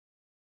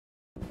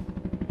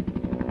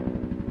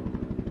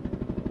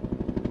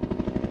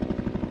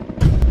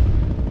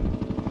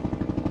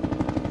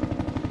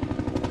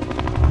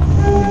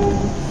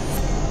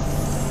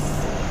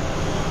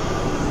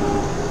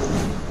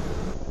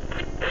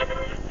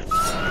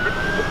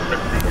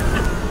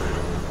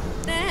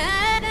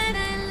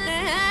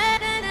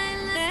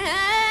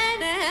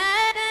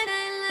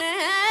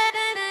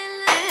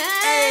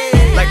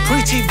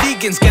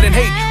hooligans getting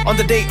hate on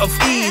the day of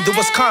Eid. It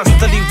was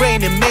constantly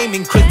raining,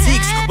 maiming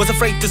critiques, was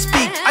afraid to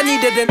speak. I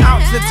needed an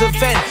outlet to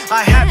vent,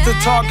 I had to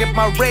target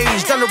my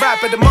rage. Done a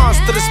rap at a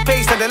monstrous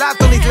pace, and then I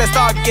don't need to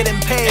start getting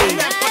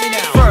paid.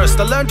 First,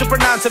 I learned to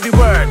pronounce every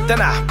word, then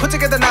I put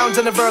together nouns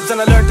and the verbs,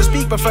 and I learned to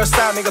speak my first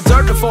sounding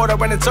observed before I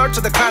went in search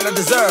of the kind I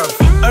deserve.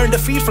 Earned a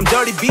fee from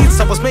dirty beats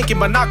I was making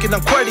by knocking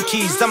on QWERTY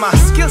keys. Then my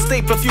skills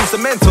stayed profuse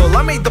and mental,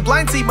 I made the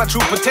blind see my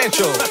true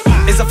potential.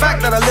 It's a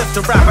fact that I live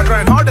to rap, I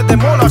grind harder than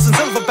Molars and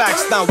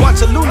Silverbacks. Now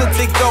watch a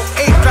lunatic go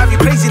ape, drive you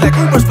crazy like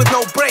Ubers with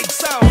no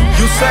brakes.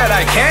 You said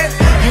I can't,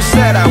 you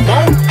said I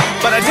won't,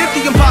 but I did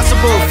the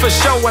impossible for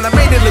show, and I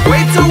made it look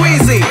way too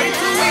easy.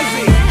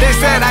 They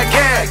said I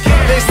can't,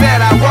 they said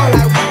I won't,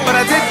 but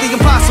I did the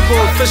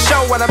impossible for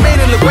show, and I made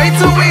it look way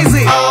too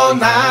easy. All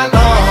night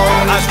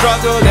long, I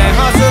struggled and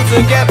hustled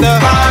to get the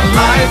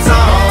spotlights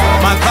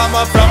on. My come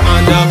up from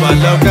under, but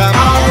look, I'm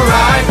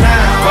alright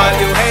now. But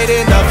you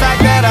hating the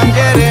fact that I'm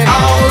getting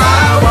all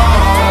I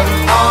want,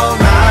 all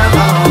night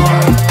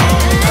long.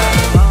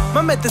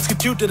 My methods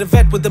computed a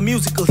vet with a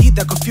musical heat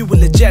that could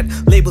fuel a jet.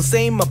 Label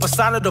same, my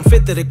persona don't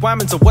fit the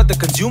requirements of what the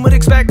consumer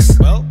expects.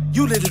 Well,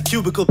 you little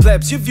cubicle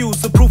plebs, your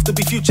views will prove to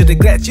be future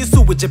regrets. You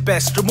sue at your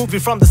best, remove you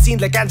from the scene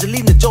like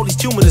Angelina Jolie's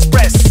tumulus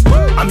breasts.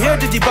 I'm here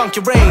to debunk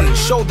your range,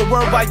 show the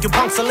world why you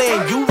punks are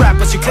lame. You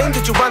rappers, you claim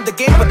that you run the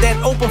game, but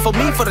then open for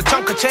me for the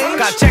chunk of change.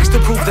 Got checks to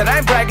prove that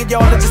I'm bragging,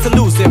 y'all are just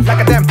elusive, like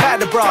a damn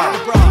pad of bra.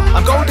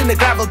 I'm going in the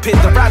gravel pit,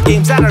 the rap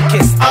game's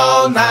anarchist.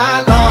 All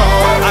night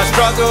long, I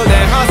struggled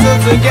and hustled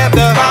to get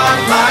the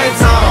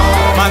spotlights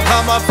on. My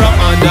come up from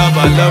under,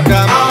 but look,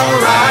 I'm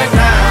alright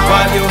now.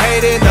 But you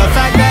hating the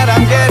fact that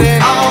I'm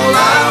getting all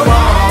I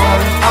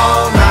want,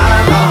 all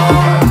night long,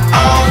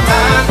 all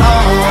night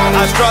long.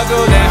 I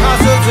struggled and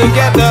hustled to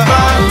get the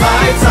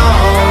spotlights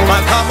on.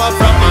 My come up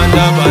from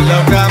under, but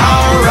look, I'm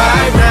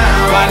alright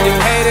now. But you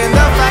hating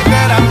the fact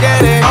that I'm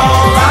getting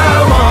all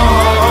I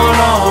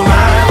want, all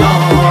night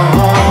long.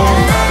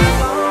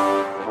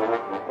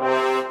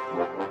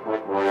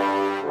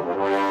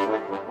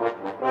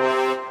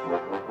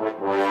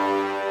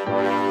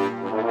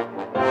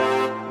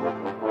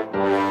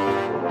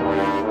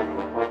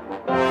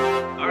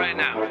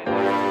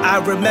 I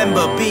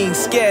remember being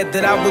scared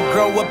that I would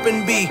grow up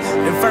and be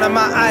in front of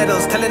my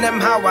idols, telling them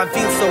how I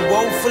feel so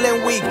woeful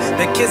and weak.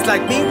 That kids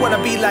like me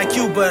wanna be like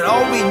you, but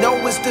all we know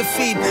is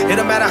defeat. It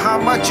don't matter how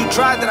much you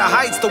try, that the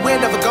heights that we're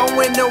never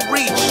going to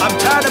reach. I'm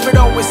tired of it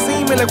always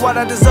seeming like what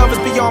I deserve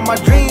is beyond my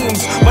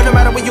dreams. But no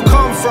matter where you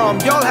come from,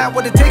 y'all have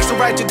what it takes to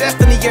write your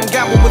destiny and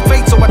gamble with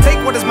fate. So I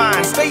take what is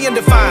mine, stay in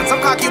defiance. I'm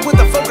cocky with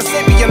a focus,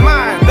 sapient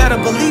mind. Better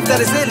believe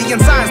that it's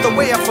alien signs, the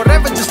way I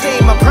forever just stay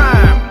in my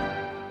prime.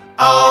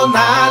 All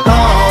night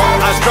long,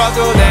 I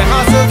struggled and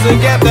hustled to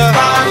get the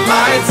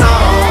spotlights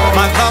on.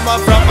 My come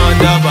up from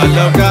under, but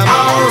look, I'm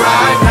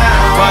alright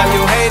now. But you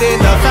hating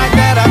the fact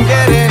that I'm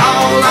getting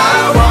all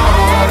I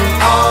want,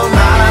 all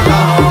night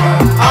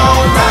long,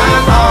 all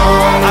night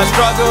long. I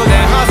struggled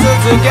and hustled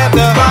to get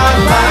the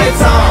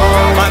spotlights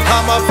on. My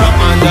come up from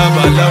under,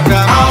 but look,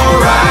 I'm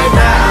alright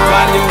now.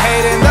 But you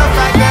hating the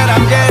fact that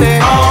I'm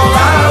getting all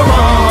I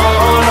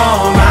want,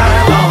 all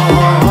night long.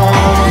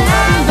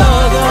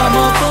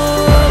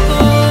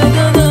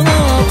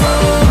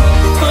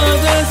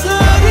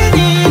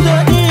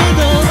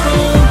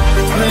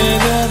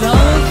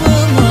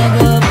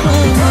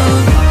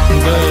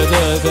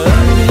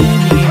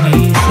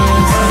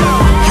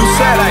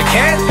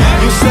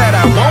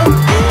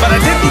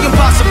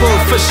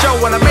 For show,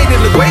 when I